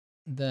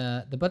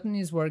the button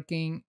is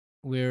working.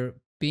 We're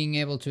being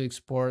able to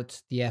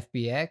export the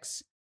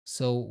FBX,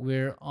 so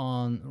we're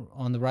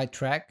on the right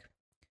track.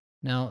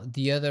 Now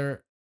the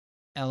other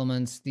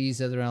elements,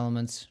 these other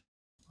elements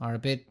are a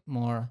bit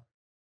more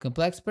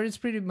complex, but it's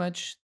pretty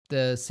much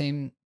the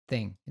same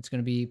thing. It's going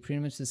to be pretty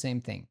much the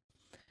same thing.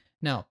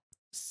 Now,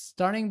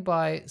 starting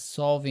by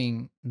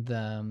solving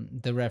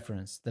the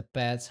reference, the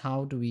paths,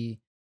 how do we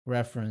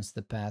reference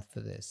the path for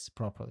this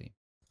properly?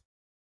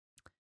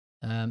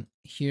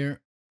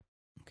 Here,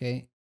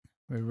 okay,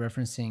 we're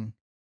referencing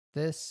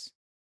this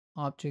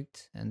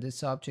object and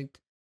this object,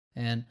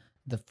 and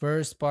the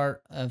first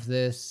part of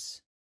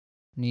this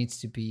needs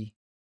to be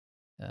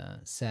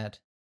set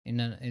in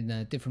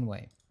a different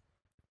way.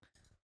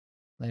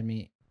 Let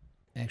me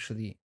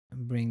actually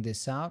bring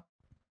this out.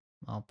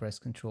 I'll press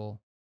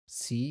Control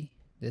C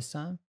this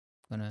time.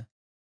 I'm gonna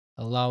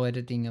allow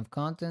editing of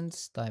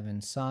contents, dive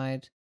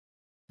inside,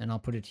 and I'll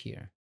put it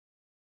here.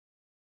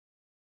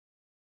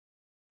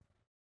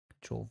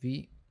 Control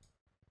V.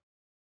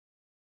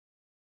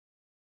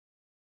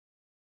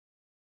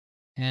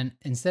 And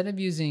instead of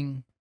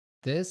using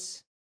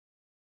this,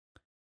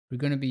 we're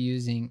going to be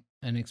using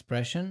an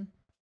expression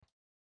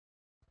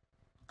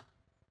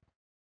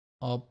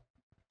of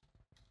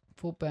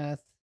full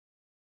path.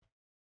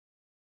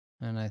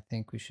 And I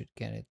think we should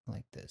get it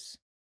like this.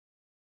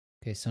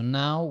 Okay, so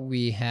now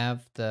we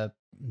have the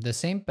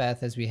same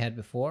path as we had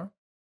before.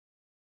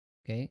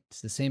 Okay, it's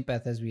the same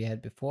path as we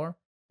had before,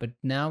 but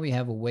now we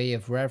have a way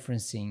of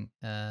referencing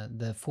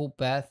the full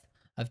path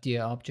of the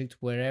object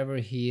wherever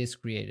he is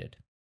created.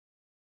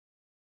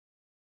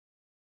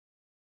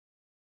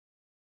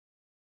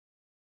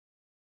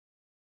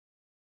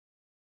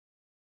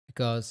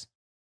 Because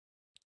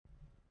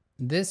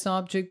this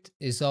object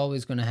is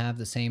always going to have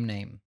the same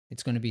name.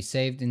 It's going to be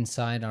saved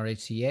inside our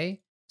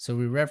HCA. So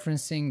we're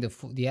referencing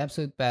the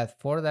absolute path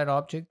for that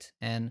object,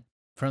 and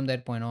from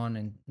that point on,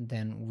 and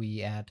then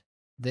we add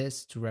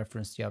this to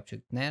reference the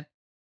object net,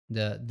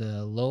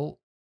 the low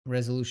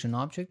resolution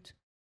object.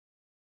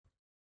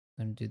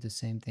 I'm going to do the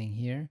same thing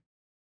here.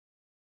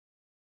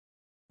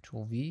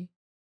 Control V.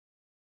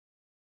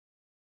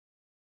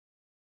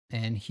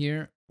 And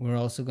here we're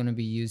also going to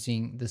be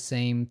using the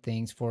same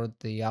things for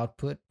the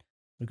output.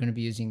 We're going to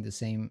be using the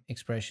same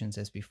expressions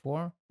as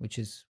before, which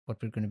is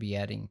what we're going to be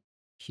adding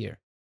here.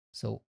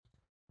 So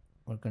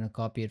we're going to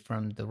copy it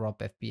from the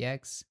ROP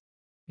FBX.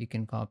 We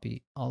can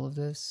copy all of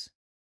this,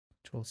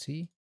 Control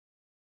C,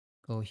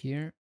 go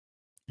here,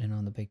 and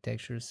on the big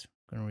textures,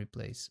 we're going to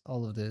replace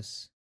all of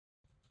this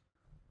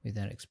with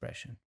that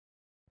expression.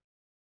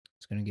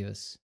 It's going to give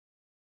us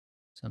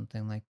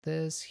something like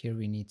this. Here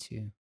we need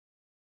to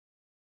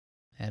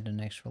add an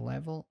extra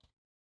level.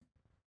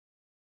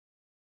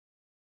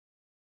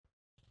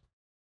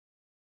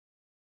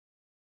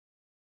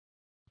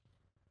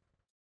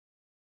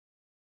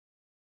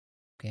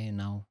 Okay, and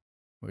now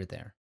we're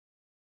there.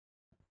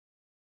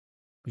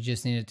 We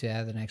just needed to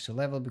add an extra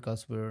level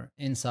because we're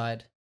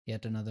inside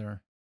yet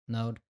another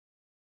node.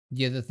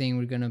 The other thing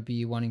we're going to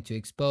be wanting to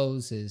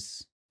expose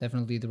is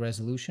definitely the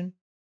resolution.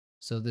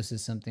 So this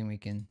is something we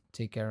can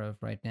take care of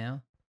right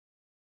now.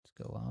 Let's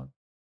go out.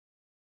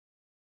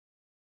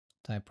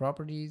 Type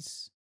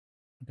properties.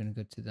 We're going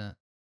to go to the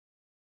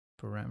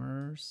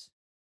parameters.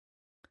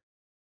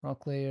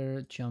 Rock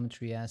layer,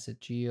 geometry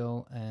asset,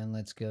 geo, and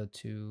let's go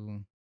to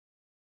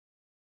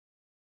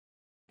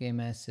game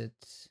asset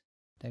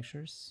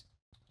textures.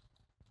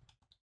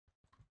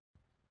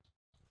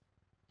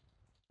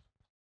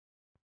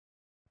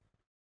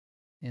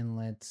 And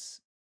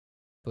let's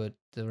put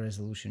the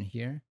resolution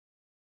here.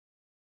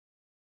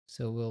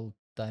 So we'll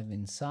dive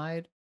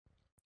inside.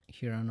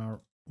 Here on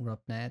our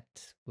ROPNet,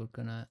 we're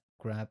gonna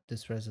grab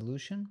this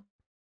resolution.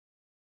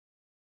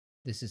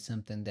 This is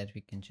something that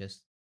we can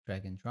just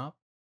drag and drop.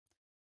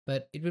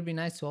 But it would be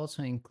nice to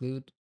also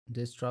include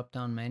this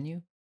drop-down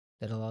menu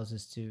that allows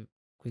us to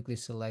quickly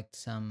select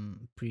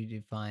some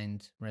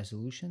predefined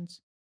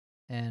resolutions.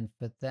 And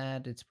for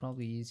that, it's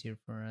probably easier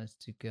for us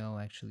to go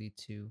actually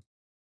to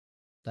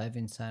dive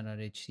inside our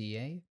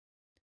HCA,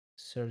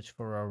 search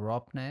for our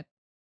ROPNet.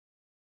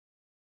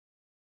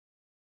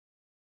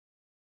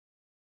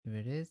 Here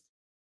it is,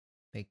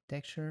 big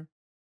texture,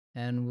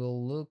 and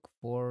we'll look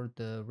for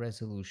the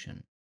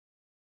resolution.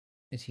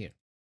 It's here.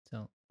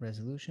 So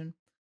resolution.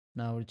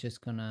 Now we're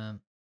just gonna,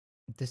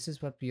 this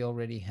is what we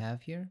already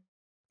have here.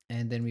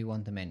 And then we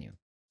want the menu.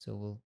 So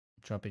we'll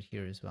drop it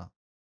here as well.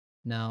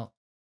 Now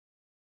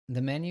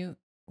the menu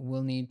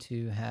will need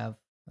to have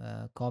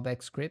a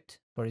callback script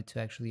for it to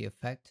actually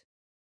affect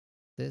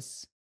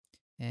this.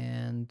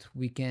 And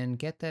we can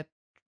get that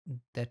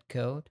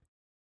code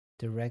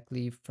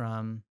directly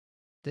from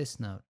this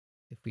node.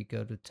 If we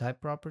go to type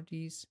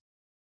properties,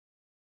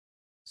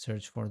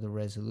 search for the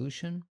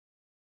resolution,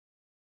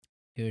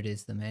 here it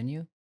is, the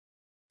menu,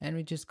 and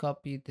we just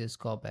copy this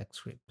callback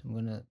script. I'm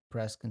going to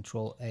press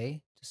Control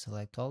A to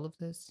select all of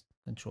this,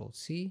 Control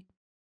C,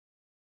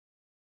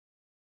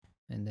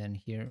 and then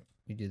here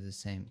we do the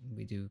same.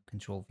 We do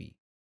Control V.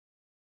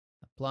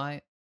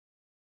 Apply.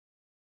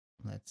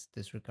 Let's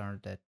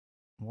disregard that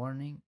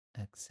warning,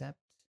 accept.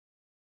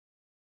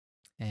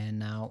 And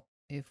now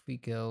if we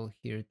go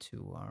here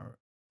to our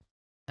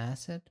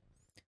asset,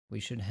 we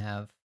should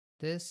have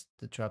this.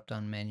 The drop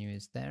down menu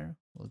is there.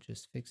 We'll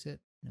just fix it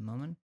in a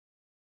moment.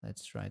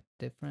 Let's try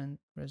different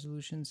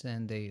resolutions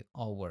and they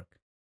all work.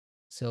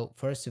 So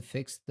first, to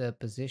fix the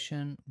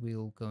position,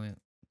 we'll go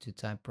to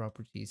type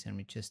properties and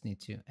we just need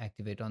to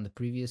activate on the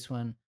previous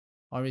one,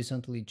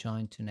 horizontally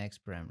join to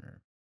next parameter,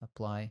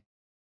 apply,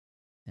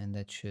 and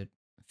that should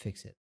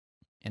fix it.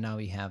 And now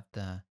we have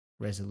the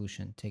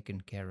resolution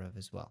taken care of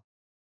as well.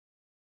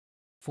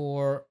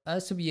 For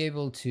us to be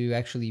able to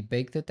actually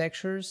bake the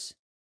textures,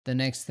 the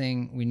next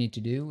thing we need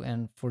to do,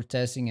 and for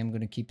testing, I'm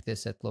going to keep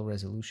this at low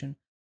resolution.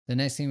 The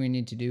next thing we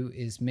need to do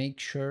is making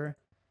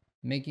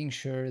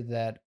sure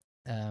that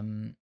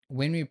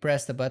when we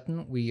press the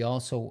button, we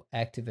also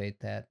activate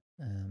that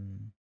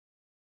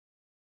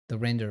the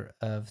render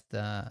of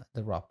the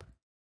ROP.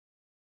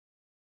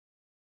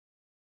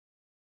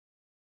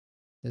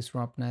 This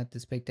ROPNet,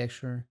 this bake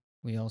texture,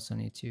 we also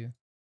need to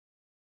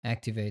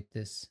activate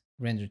this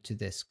render to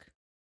disk.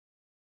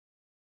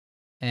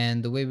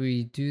 And the way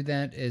we do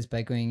that is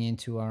by going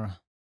into our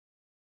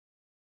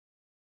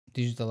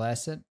digital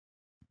asset,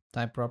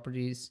 type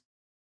properties,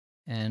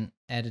 and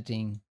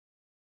editing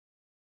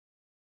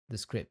the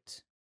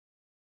script.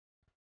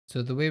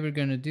 So the way we're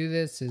going to do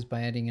this is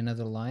by adding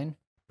another line,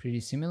 pretty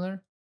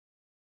similar.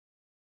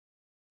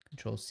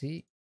 Control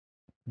C,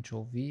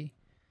 Control V.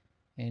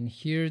 And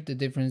here the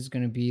difference is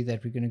going to be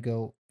that we're going to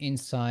go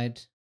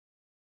inside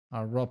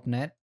our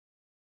ROPNet.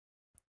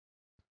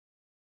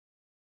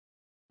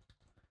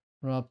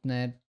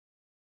 ROPNet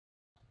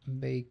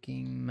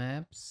baking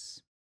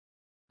maps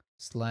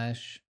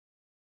slash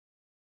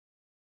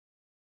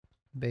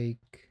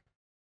bake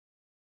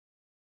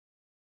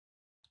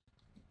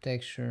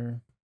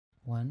texture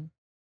 1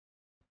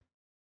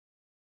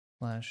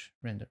 slash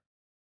render.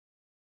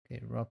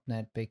 Okay,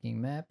 ROPNet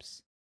baking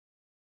maps,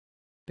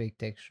 bake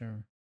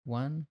texture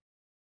 1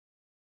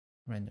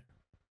 render.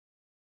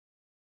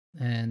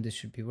 And this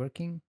should be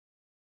working.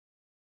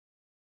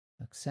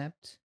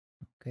 Accept.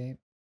 Okay.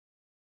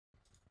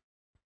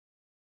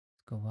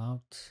 Let's go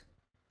out.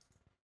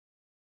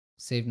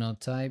 Save node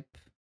type.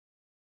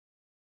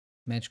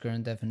 Match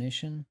current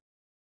definition.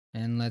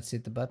 And let's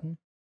hit the button.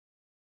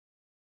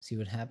 See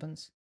what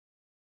happens.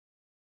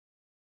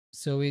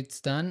 So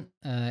it's done.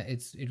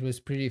 It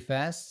was pretty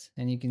fast.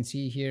 And you can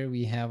see here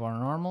we have our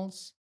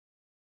normals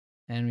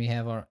and we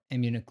have our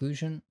ambient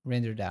occlusion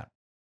rendered out,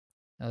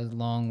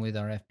 along with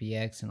our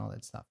FBX and all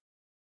that stuff.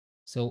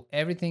 So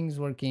everything's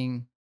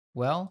working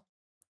well.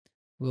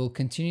 We'll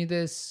continue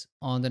this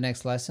on the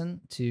next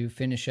lesson to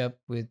finish up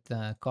with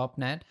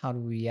CopNet. How do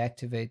we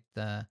activate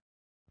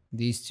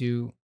these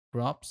two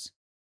props?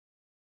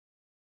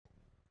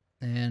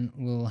 And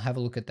we'll have a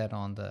look at that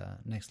on the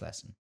next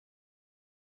lesson.